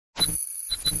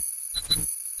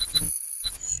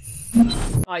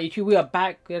Alright, YouTube, we are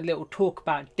back. We had a little talk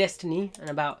about Destiny and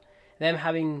about them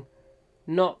having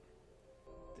no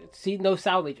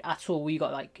salvage at all. You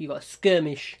got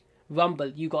skirmish, rumble,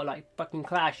 you got like fucking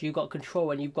clash, you got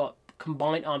control, and you've got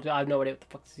combined arms. I have no idea what the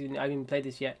fuck this is. I haven't even played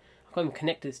this yet. I can't even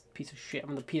connect this piece of shit. I'm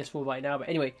on the PS4 right now, but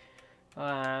anyway,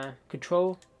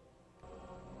 control,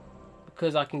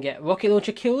 because I can get rocket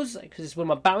launcher kills because it's one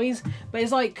of my bounties. But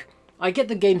it's like, I get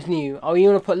the game's new. Oh, you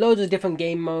want to put loads of different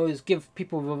game modes, give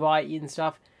people variety and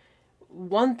stuff.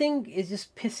 One thing is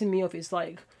just pissing me off. It's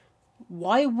like,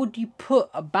 why would you put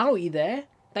a bounty there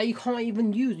that you can't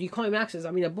even use? You can't even access.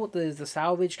 I mean, I bought the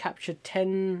salvage, captured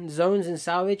 10 zones in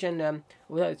salvage, and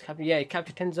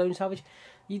captured 10 zones salvage.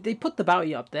 They put the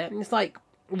bounty up there, and it's like,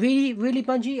 really, really,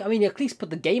 Bungie? I mean, at least put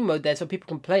the game mode there so people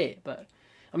can play it. But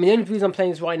I mean, the only reason I'm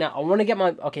playing this right now, I want to get my,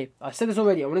 okay, I said this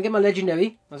already. I want to get my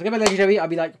legendary. Once I get my legendary, I'll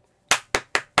be like,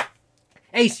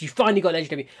 Ace, you finally got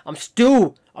legendary. I'm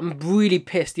really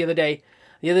pissed. The other day,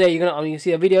 you're gonna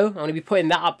see a video. I'm gonna be putting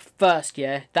that up first.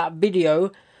 Yeah, that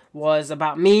video was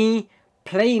about me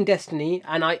playing Destiny,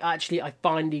 and I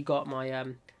finally got my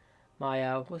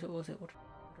what did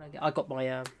I get? I got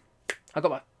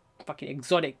my fucking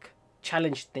exotic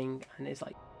challenge thing, and it's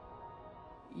like,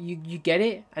 you get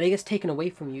it, and it gets taken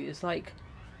away from you. It's like,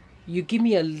 you give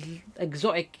me a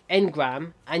exotic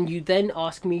engram, and you then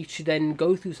ask me to then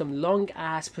go through some long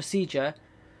ass procedure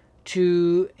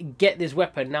to get this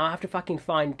weapon. Now I have to fucking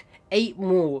find 8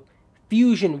 more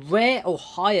fusion, rare or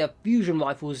higher fusion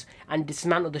rifles, and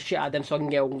dismantle the shit out of them so I can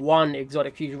get 1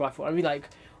 exotic fusion rifle. I'd be like,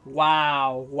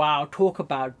 wow, talk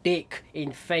about dick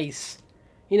in face.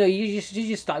 You know, you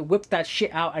just like whip that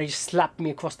shit out and you just slap me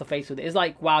across the face with it. It's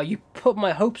like, wow, you put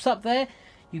my hopes up there.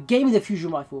 You gave me the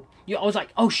fusion rifle. I was like,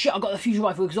 oh shit, I got the fusion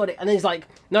rifle exotic. And then it's like,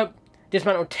 nope,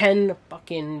 dismantle 10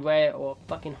 fucking rare or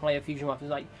fucking higher fusion rifles.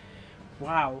 Like,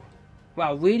 wow,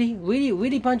 really,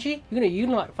 Bungie? You're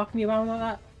gonna like fuck me around like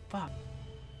that? Fuck.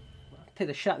 I'll take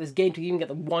the shot this game to even get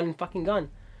the 1 fucking gun.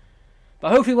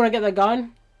 But hopefully when I get that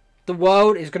gun, the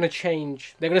world is gonna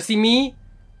change. They're gonna see me,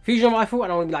 fusion rifle,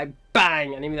 and I'm gonna be like,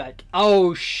 bang, and they'll be like,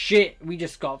 oh shit, we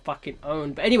just got fucking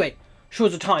owned. But anyway,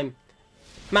 short of time.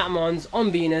 Matamons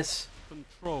on Venus.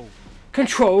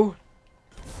 Control.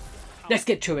 Let's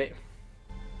get to it.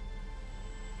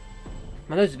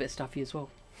 My nose is a bit stuffy as well.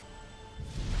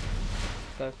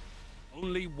 So.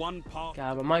 Only one part.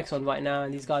 Okay, my mic's on right now,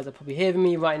 and these guys are probably hearing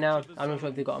me right now. I'm not sure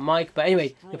if they've got a mic, but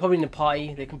anyway, they're probably in the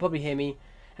party. They can probably hear me.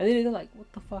 And then they're like,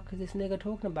 what the fuck is this nigga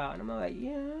talking about? And I'm like,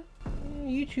 yeah,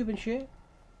 YouTube and shit.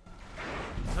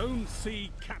 Zone C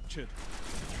captured.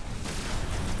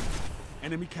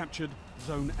 Enemy captured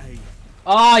Zone A.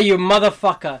 Ah, you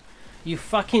motherfucker. You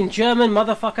fucking German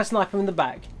motherfucker sniper in the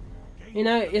back. You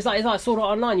know, it's like Sword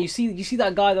Art Online. You see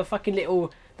that guy, the fucking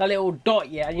little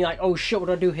dot, yeah, and you're like, oh shit, what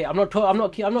do I do here? I'm not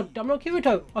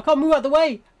Kirito. I can't move out the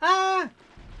way. Ah!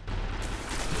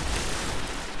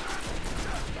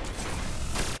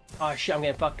 Oh shit, I'm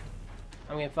getting fucked.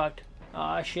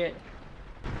 Ah shit.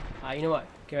 Ah, you know what?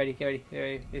 Get ready.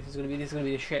 This is gonna be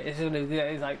the shit.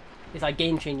 It's like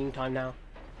game changing time now.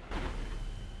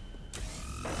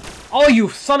 Oh, you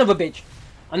son of a bitch!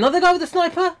 Another guy with a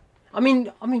sniper? I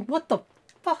mean, what the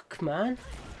fuck, man?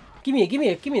 Give me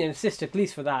an assist at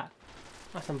least for that.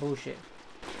 That's some bullshit.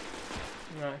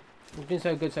 Right, we've been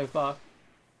so good so far.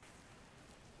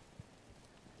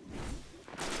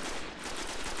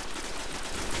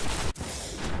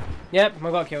 Yep,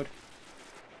 I got killed.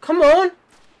 Come on!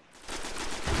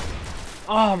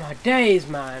 Oh my days,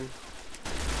 man.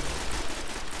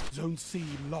 Zone C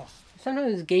lost.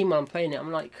 Sometimes this game when I'm playing it,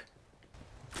 I'm like,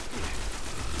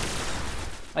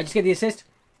 I just get the assist.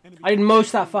 I did most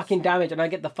of that fucking damage and I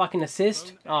get the fucking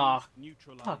assist. Ah,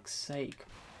 oh, fuck's sake.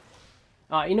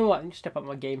 Alright, you know what? Let me step up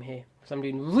my game here. Because I'm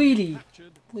doing really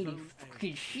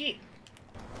fucking shit.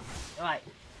 Alright,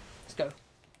 let's go.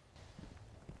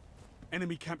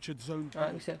 Enemy captured Zone B.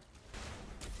 Alright, let's go.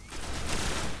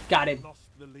 Got him. Lost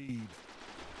the lead.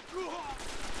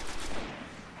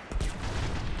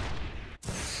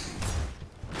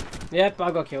 Yep,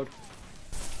 I got killed.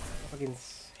 Fucking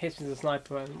hits me with a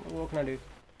sniper, and what can I do?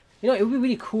 You know, it would be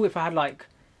really cool if I had like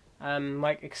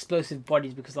explosive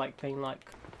bodies, because like playing like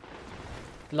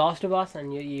The Last of Us,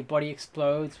 and your body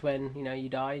explodes when, you know, you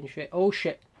die and shit. Oh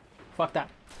shit. Fuck that.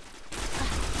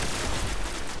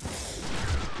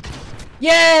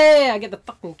 Yeah! I get the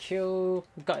fucking kill.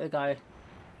 Got the guy.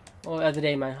 Oh, the other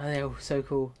day, man. Oh, so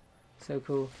cool. So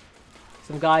cool.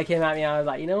 Some guy came at me and I was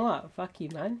like, you know what? Fuck you,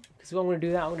 man. Because if I'm going to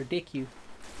do that, I'm going to dick you.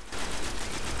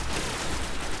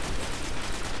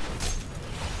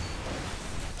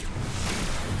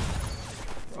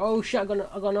 Oh shit, I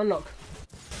got an unlock.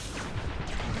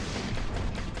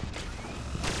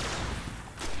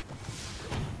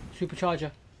 Supercharger.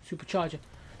 Supercharger.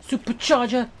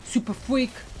 Supercharger. Super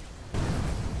freak.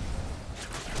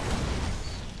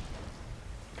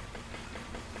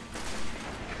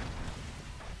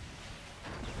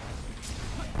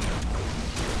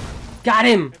 Got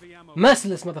him!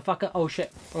 Merciless motherfucker. Oh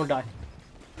shit. I wanna die.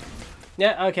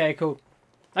 Yeah, okay, cool.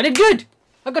 I did good!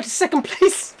 I got to second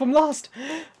place from last.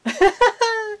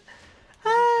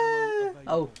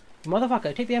 Oh,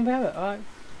 motherfucker, take the ammo. Alright.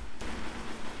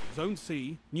 Zone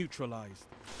C neutralized.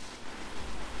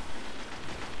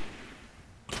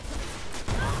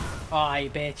 Oh, you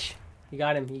bitch. You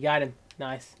got him, you got him.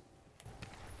 Nice.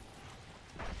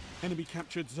 Enemy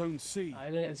captured Zone C.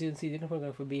 I'm gonna get Zone C, they're gonna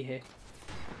go for B here.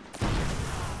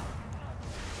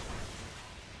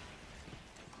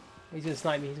 He's gonna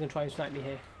snipe me, he's gonna try and snipe me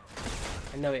here.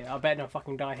 I know it, I better not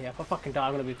fucking die here. If I fucking die,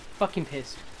 I'm gonna be fucking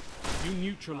pissed. You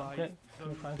neutralized Okay.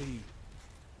 Zone Okay. B.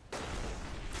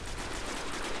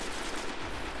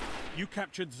 You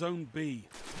captured Zone B.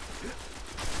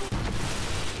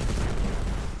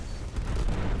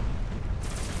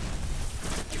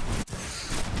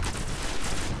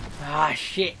 Ah,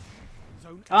 shit.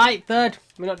 Zone Alright, third.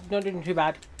 We're not doing too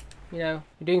bad. You know,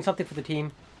 we're doing something for the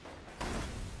team.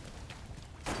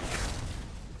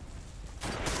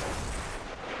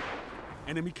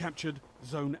 Enemy captured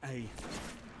Zone A.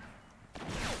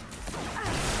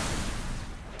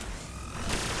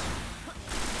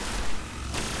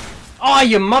 Oh,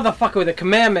 you motherfucker with a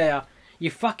Kamehameha.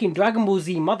 You fucking Dragon Ball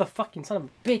Z motherfucking son of a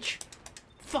bitch.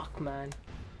 Fuck, man.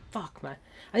 Fuck, man.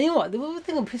 And you know what? The other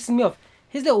thing that pisses me off,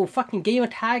 his little fucking gamer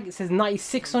tag, it says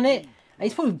 96 on it. And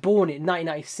he's probably born in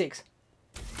 1996.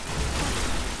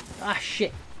 Ah,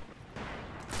 shit.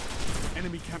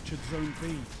 Enemy captured Zone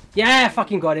B. Yeah,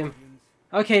 fucking got him.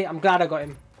 Okay, I'm glad I got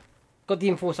him. Got the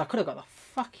Enforcer. I could have got the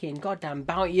fucking goddamn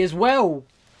bounty as well.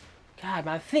 God,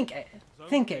 man. Think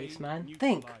Ace, man.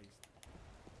 Think.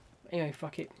 Anyway,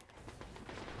 fuck it.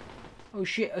 Oh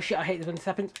shit, I hate this when this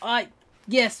happens. Alright,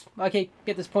 yes, okay,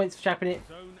 get this points for chapping it.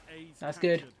 Zone A's That's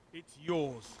captured. good. It's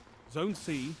yours. Zone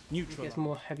C neutralized. Get some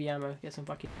more heavy ammo, get some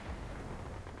fucking...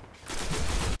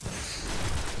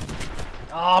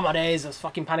 Oh my days, I was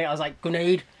fucking panicked. I was like,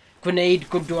 grenade,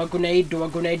 do a grenade,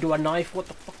 do a knife. What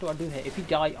the fuck do I do here? If he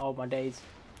die, oh my days.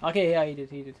 Okay, yeah, he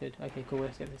did. Okay, cool,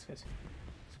 let's get this, guys.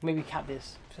 So maybe cap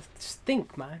this. Just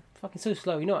think, man. Fucking so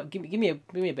slow. You know what? Give me a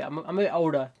bit. I'm a bit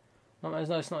older. It's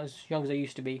not as young as I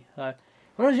used to be. When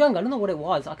I was younger, I don't know what it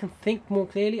was. I can think more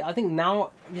clearly. I think now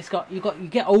you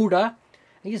get older,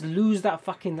 and you just lose that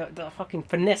fucking that fucking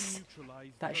finesse,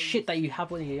 Neutralized that Zone shit that you have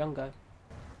when you're younger.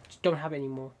 Just don't have it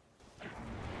anymore.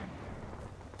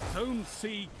 Zone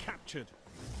C captured.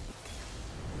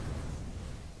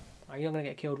 Right, you're not gonna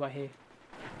get killed right here.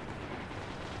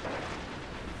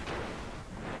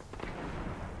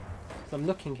 So I'm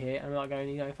looking here, and I'm not going.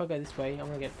 You know, if I go this way, I'm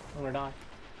gonna die.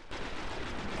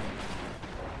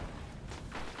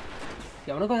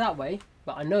 Yeah, I wanna go that way,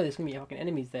 but I know there's gonna be fucking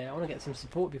enemies there. I wanna get some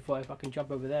support before I fucking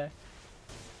jump over there.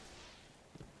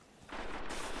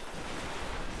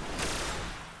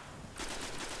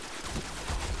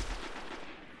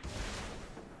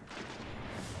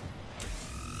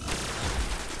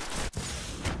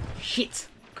 Shit!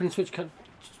 Couldn't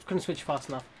switch fast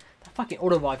enough. That fucking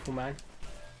auto rifle, man.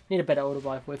 Need a better auto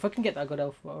rifle. If I can get that good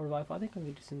auto rifle, I think I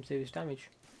can do some serious damage.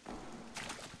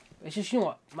 It's just, you know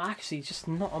what? My accuracy is just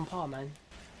not on par, man.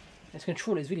 This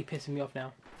controller is really pissing me off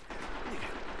now.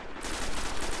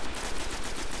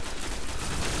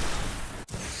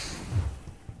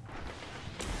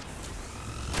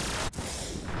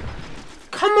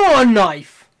 Come on,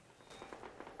 knife!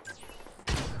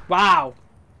 Wow.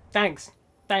 Thanks.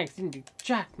 Didn't do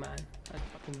jack, man. That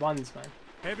fucking runs, man.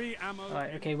 Heavy ammo.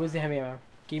 Alright, okay, where's the heavy ammo?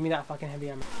 Give me that fucking heavy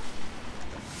ammo.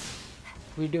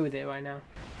 What do we do with it right now?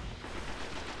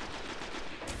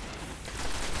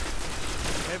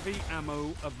 Heavy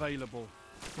ammo available.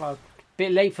 Well,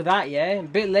 bit late for that, yeah?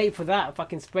 Bit late for that.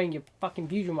 Fucking spraying your fucking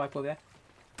fusion rifle there.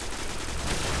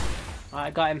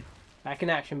 Alright, got him. Back in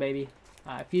action, baby.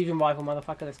 Alright, fusion rifle,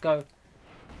 motherfucker, let's go.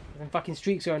 There's some fucking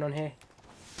streaks going on here.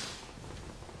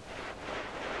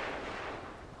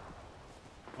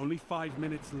 Only 5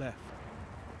 minutes left.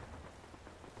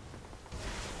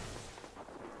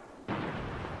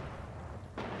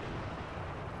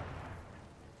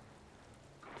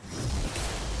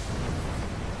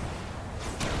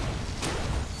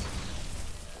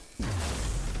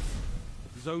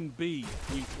 Zone B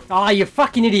neutral. Ah, you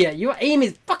fucking idiot. Your aim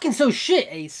is fucking so shit,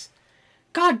 Ace.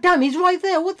 God damn, he's right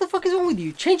there. What the fuck is wrong with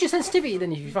you? Change your sensitivity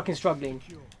then if you're fucking struggling.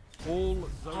 All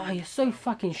zone Ah, you're so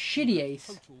fucking shitty, Ace.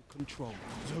 total control.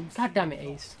 Zone C God damn it,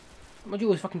 Ace. Why'd you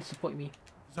always fucking disappoint me?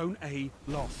 Zone A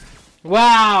lost.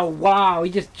 Wow, wow. He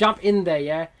just jumped in there,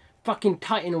 yeah? Fucking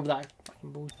tighten all that.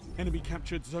 Fucking bullshit. Enemy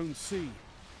captured Zone C.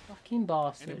 Fucking Enemy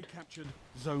bastard. captured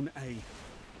Zone A.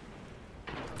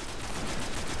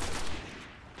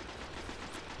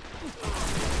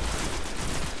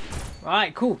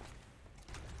 Alright, cool.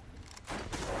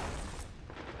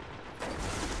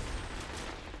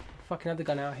 Fucking other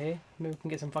gun out here. Maybe we can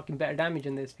get some fucking better damage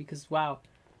in this because wow.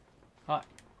 Alright.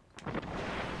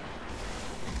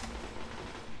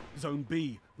 Zone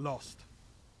B lost.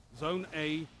 Zone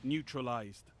A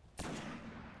neutralized.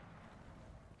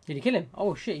 Did he kill him?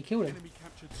 Oh shit, he killed him. Enemy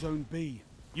captured Zone B.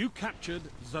 You captured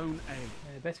Zone A.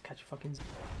 Yeah, best catch a fucking.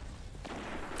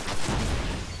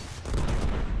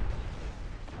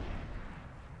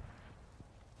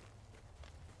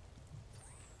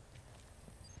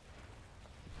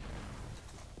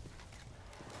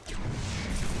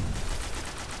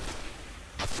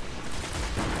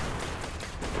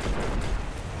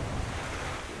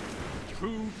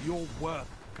 Prove your worth,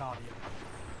 Guardian.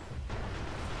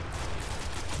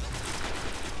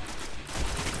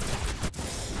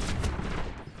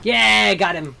 Yeah,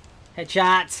 got him.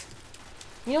 Headshot.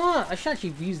 You know what? I should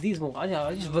actually use these more.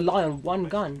 I just rely on one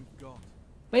gun.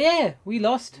 But yeah, we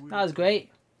lost. That was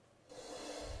great.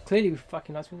 Clearly we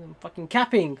fucking lost. We're fucking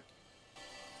capping.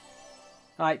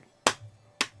 Alright.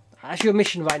 That's your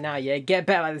mission right now, yeah? Get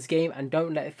better at this game and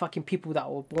don't let the fucking people that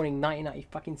were born in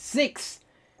 1996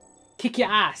 kick your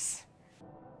ass.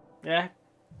 Yeah?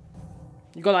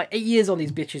 You got like 8 years on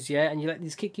these bitches, yeah? And you let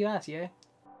these kick your ass, yeah?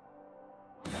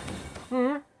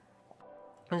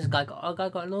 This guy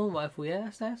got a long rifle, yeah?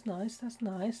 That's nice, that's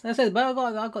nice. That's it, but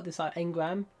I got this like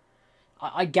engram.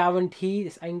 I guarantee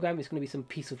this engram is gonna be some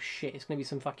piece of shit. It's gonna be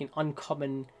some fucking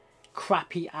uncommon,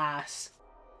 crappy ass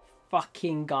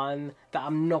fucking gun that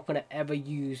I'm not gonna ever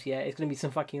use, yeah? It's gonna be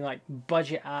some fucking like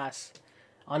budget ass,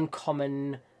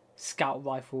 uncommon scout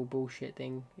rifle bullshit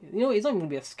thing. You know, it's not even gonna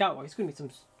be a scout rifle, it's gonna be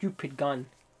some stupid gun.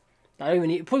 I don't even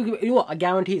need, probably, you know what, I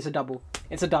guarantee it's a double.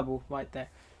 It's a double right there.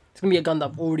 It's gonna be a gun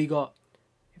that I've already got.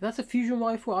 If that's a fusion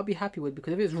rifle, I'll be happy with,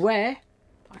 because if it's rare,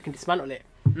 I can dismantle it.